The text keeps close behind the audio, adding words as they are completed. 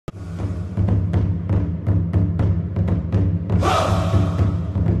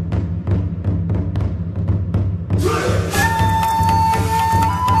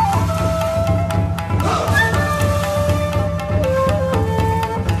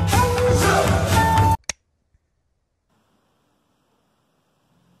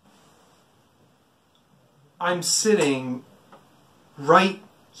I'm sitting right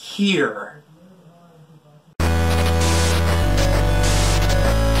here.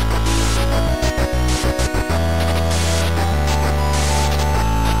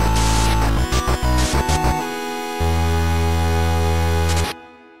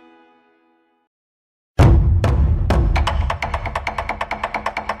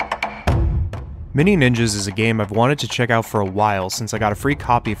 Mini Ninjas is a game I've wanted to check out for a while since I got a free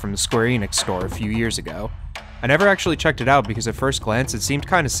copy from the Square Enix store a few years ago. I never actually checked it out because at first glance it seemed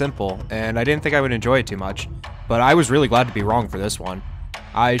kinda simple, and I didn't think I would enjoy it too much, but I was really glad to be wrong for this one.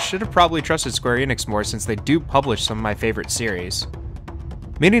 I should have probably trusted Square Enix more since they do publish some of my favorite series.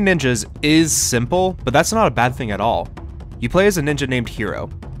 Mini Ninjas is simple, but that's not a bad thing at all. You play as a ninja named Hiro,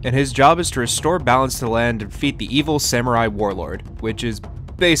 and his job is to restore balance to the land and defeat the evil samurai warlord, which is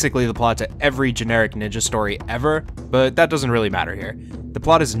basically the plot to every generic ninja story ever, but that doesn't really matter here. The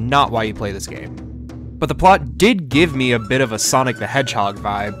plot is not why you play this game. But the plot did give me a bit of a Sonic the Hedgehog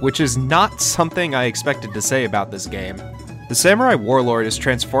vibe, which is not something I expected to say about this game. The samurai warlord is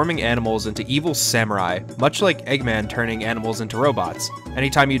transforming animals into evil samurai, much like Eggman turning animals into robots.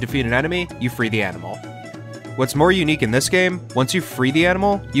 Anytime you defeat an enemy, you free the animal. What's more unique in this game, once you free the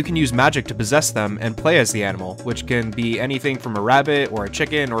animal, you can use magic to possess them and play as the animal, which can be anything from a rabbit or a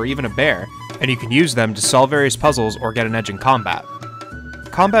chicken or even a bear, and you can use them to solve various puzzles or get an edge in combat.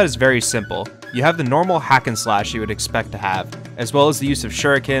 Combat is very simple. You have the normal hack and slash you would expect to have, as well as the use of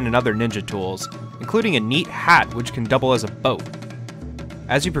shuriken and other ninja tools, including a neat hat which can double as a boat.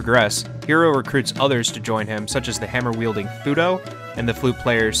 As you progress, Hiro recruits others to join him, such as the hammer-wielding Fudo and the flute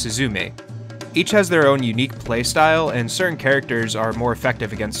player Suzume. Each has their own unique playstyle, and certain characters are more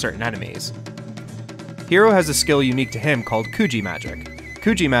effective against certain enemies. Hiro has a skill unique to him called Kuji Magic.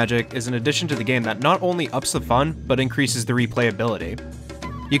 Kuji Magic is an addition to the game that not only ups the fun, but increases the replayability.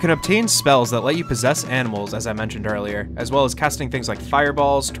 You can obtain spells that let you possess animals, as I mentioned earlier, as well as casting things like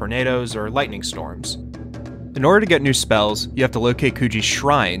fireballs, tornadoes, or lightning storms. In order to get new spells, you have to locate Kuji's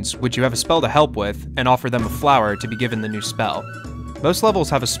shrines, which you have a spell to help with, and offer them a flower to be given the new spell. Most levels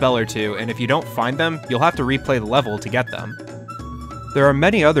have a spell or two, and if you don't find them, you'll have to replay the level to get them. There are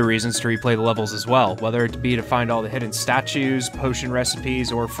many other reasons to replay the levels as well, whether it be to find all the hidden statues, potion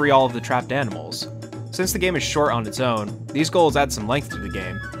recipes, or free all of the trapped animals. Since the game is short on its own, these goals add some length to the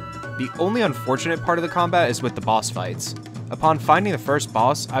game. The only unfortunate part of the combat is with the boss fights. Upon finding the first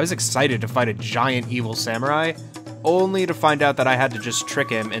boss, I was excited to fight a giant evil samurai, only to find out that I had to just trick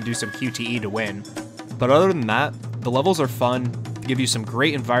him and do some QTE to win. But other than that, the levels are fun, give you some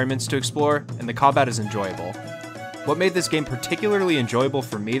great environments to explore, and the combat is enjoyable. What made this game particularly enjoyable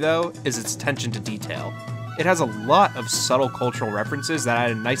for me though, is its attention to detail. It has a lot of subtle cultural references that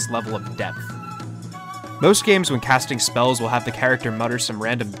add a nice level of depth. Most games when casting spells will have the character mutter some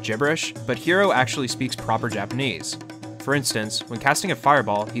random gibberish, but Hiro actually speaks proper Japanese. For instance, when casting a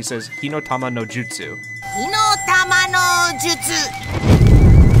fireball, he says Hinotama no Jutsu. Hinotama no Jutsu!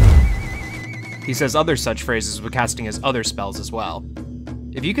 He says other such phrases when casting his other spells as well.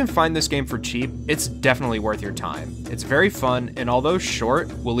 If you can find this game for cheap, it's definitely worth your time. It's very fun, and although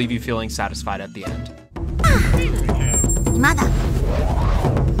short, will leave you feeling satisfied at the end.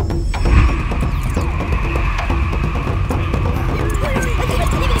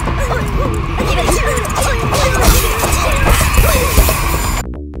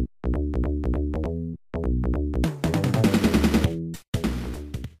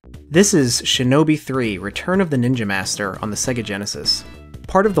 This is Shinobi 3: Return of the Ninja Master on the Sega Genesis.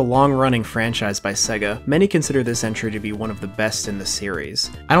 Part of the long-running franchise by Sega, many consider this entry to be one of the best in the series.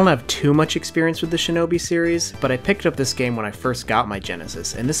 I don't have too much experience with the Shinobi series, but I picked up this game when I first got my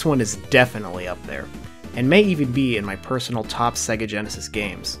Genesis, and this one is definitely up there, and may even be in my personal top Sega Genesis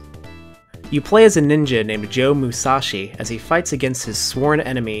games. You play as a ninja named Joe Musashi as he fights against his sworn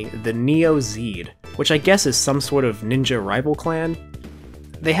enemy, the Neo Zeed, which I guess is some sort of ninja rival clan.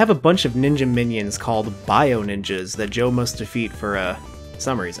 They have a bunch of ninja minions called Bio Ninjas that Joe must defeat for,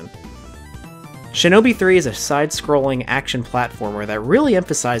 some reason. Shinobi 3 is a side-scrolling action platformer that really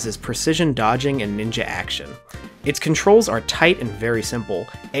emphasizes precision dodging and ninja action. Its controls are tight and very simple.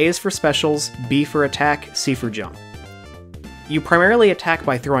 A is for specials, B for attack, C for jump. You primarily attack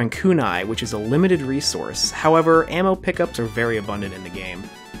by throwing kunai, which is a limited resource, however, ammo pickups are very abundant in the game.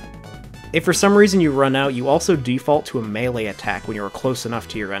 If for some reason you run out, you also default to a melee attack when you are close enough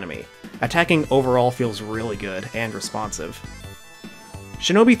to your enemy. Attacking overall feels really good and responsive.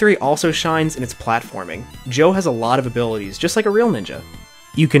 Shinobi 3 also shines in its platforming. Joe has a lot of abilities, just like a real ninja.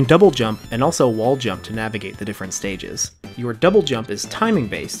 You can double jump and also wall jump to navigate the different stages. Your double jump is timing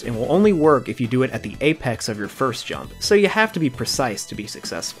based and will only work if you do it at the apex of your first jump, so you have to be precise to be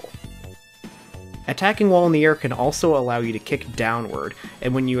successful. Attacking while in the air can also allow you to kick downward,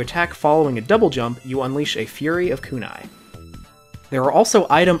 and when you attack following a double jump, you unleash a Fury of Kunai. There are also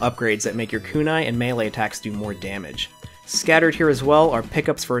item upgrades that make your kunai and melee attacks do more damage. Scattered here as well are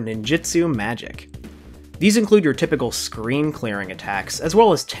pickups for ninjutsu magic. These include your typical screen clearing attacks, as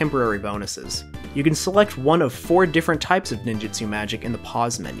well as temporary bonuses. You can select one of 4 different types of ninjutsu magic in the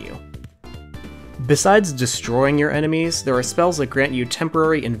pause menu. Besides destroying your enemies, there are spells that grant you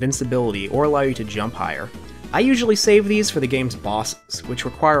temporary invincibility or allow you to jump higher. I usually save these for the game's bosses, which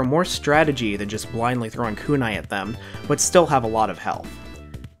require more strategy than just blindly throwing kunai at them, but still have a lot of health.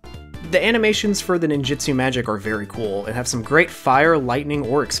 The animations for the ninjutsu magic are very cool, and have some great fire, lightning,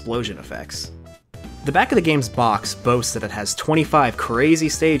 or explosion effects. The back of the game's box boasts that it has 25 crazy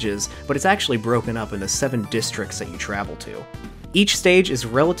stages, but it's actually broken up into 7 districts that you travel to. Each stage is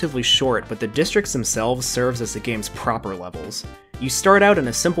relatively short, but the districts themselves serves as the game's proper levels. You start out in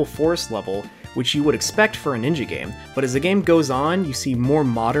a simple forest level, which you would expect for a ninja game, but as the game goes on, you see more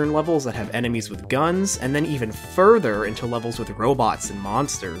modern levels that have enemies with guns, and then even further into levels with robots and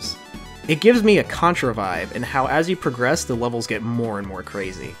monsters. It gives me a Contra vibe, and how as you progress, the levels get more and more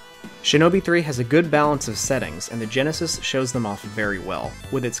crazy. Shinobi 3 has a good balance of settings, and the Genesis shows them off very well,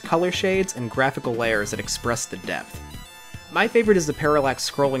 with its color shades and graphical layers that express the depth. My favorite is the parallax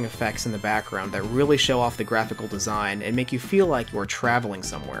scrolling effects in the background that really show off the graphical design and make you feel like you are traveling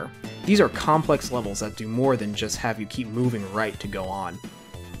somewhere. These are complex levels that do more than just have you keep moving right to go on.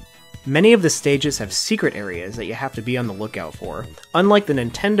 Many of the stages have secret areas that you have to be on the lookout for. Unlike the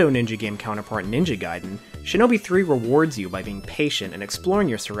Nintendo Ninja game counterpart Ninja Gaiden, Shinobi 3 rewards you by being patient and exploring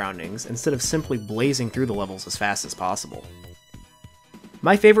your surroundings instead of simply blazing through the levels as fast as possible.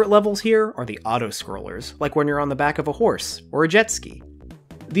 My favorite levels here are the auto-scrollers, like when you're on the back of a horse or a jet ski.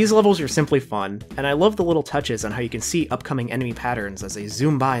 These levels are simply fun, and I love the little touches on how you can see upcoming enemy patterns as they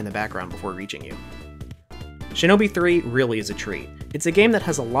zoom by in the background before reaching you. Shinobi 3 really is a treat. It's a game that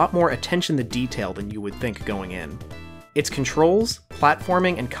has a lot more attention to detail than you would think going in. Its controls,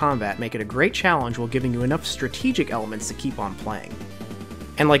 platforming, and combat make it a great challenge while giving you enough strategic elements to keep on playing.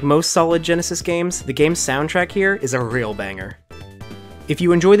 And like most solid Genesis games, the game's soundtrack here is a real banger. If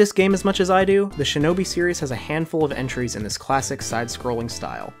you enjoy this game as much as I do, the Shinobi series has a handful of entries in this classic side-scrolling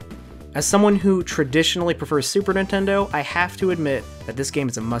style. As someone who traditionally prefers Super Nintendo, I have to admit that this game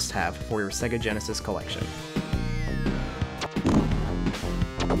is a must-have for your Sega Genesis collection.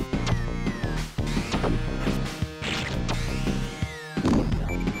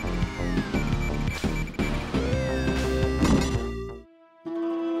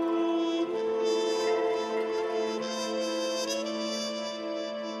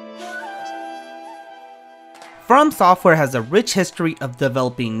 From Software has a rich history of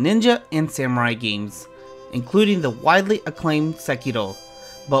developing ninja and samurai games, including the widely acclaimed Sekiro.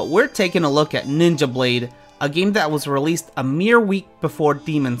 But we're taking a look at Ninja Blade, a game that was released a mere week before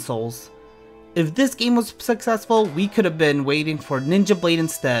Demon's Souls. If this game was successful, we could have been waiting for Ninja Blade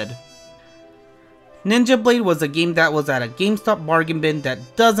instead. Ninja Blade was a game that was at a GameStop bargain bin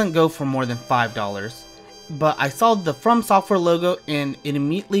that doesn't go for more than $5. But I saw the From Software logo and it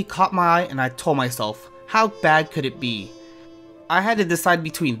immediately caught my eye, and I told myself, how bad could it be? I had to decide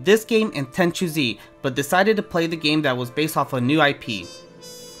between this game and Tenchu Z, but decided to play the game that was based off a new IP.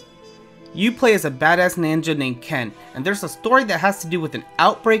 You play as a badass ninja named Ken, and there's a story that has to do with an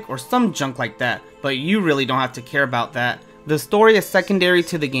outbreak or some junk like that, but you really don't have to care about that. The story is secondary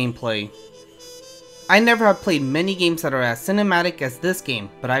to the gameplay. I never have played many games that are as cinematic as this game,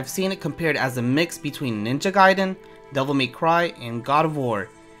 but I've seen it compared as a mix between Ninja Gaiden, Devil May Cry, and God of War.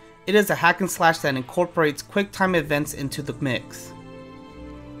 It is a hack and slash that incorporates quick time events into the mix.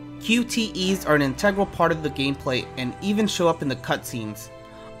 QTEs are an integral part of the gameplay and even show up in the cutscenes.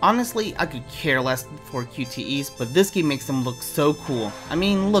 Honestly, I could care less for QTEs, but this game makes them look so cool. I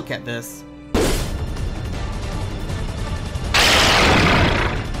mean, look at this.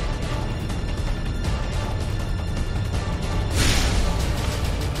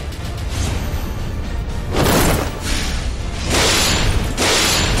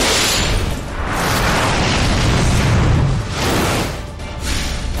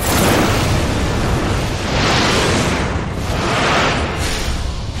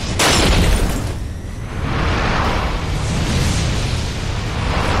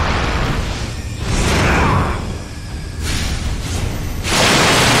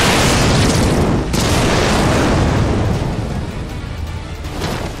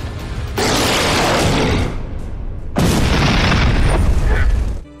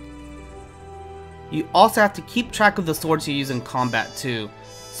 You also have to keep track of the swords you use in combat too.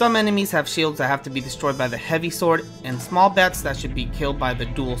 Some enemies have shields that have to be destroyed by the heavy sword, and small bats that should be killed by the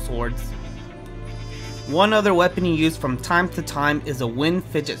dual swords. One other weapon you use from time to time is a wind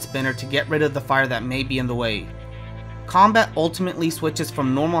fidget spinner to get rid of the fire that may be in the way. Combat ultimately switches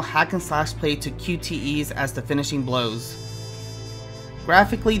from normal hack and slash play to QTEs as the finishing blows.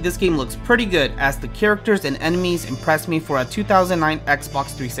 Graphically, this game looks pretty good as the characters and enemies impressed me for a 2009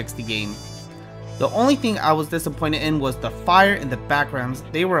 Xbox 360 game. The only thing I was disappointed in was the fire and the backgrounds.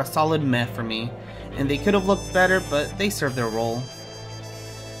 They were a solid meh for me, and they could have looked better, but they served their role.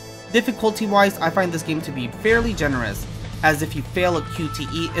 Difficulty wise, I find this game to be fairly generous, as if you fail a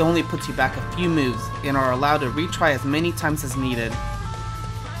QTE, it only puts you back a few moves and are allowed to retry as many times as needed.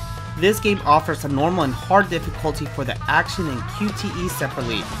 This game offers a normal and hard difficulty for the action and QTE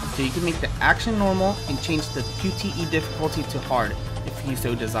separately, so you can make the action normal and change the QTE difficulty to hard if you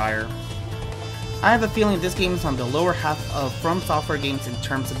so desire. I have a feeling this game is on the lower half of From Software games in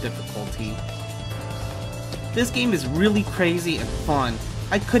terms of difficulty. This game is really crazy and fun.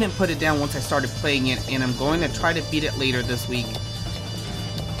 I couldn't put it down once I started playing it, and I'm going to try to beat it later this week.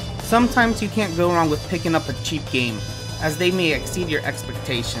 Sometimes you can't go wrong with picking up a cheap game, as they may exceed your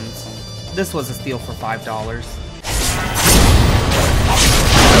expectations. This was a steal for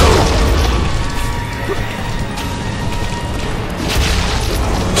 $5.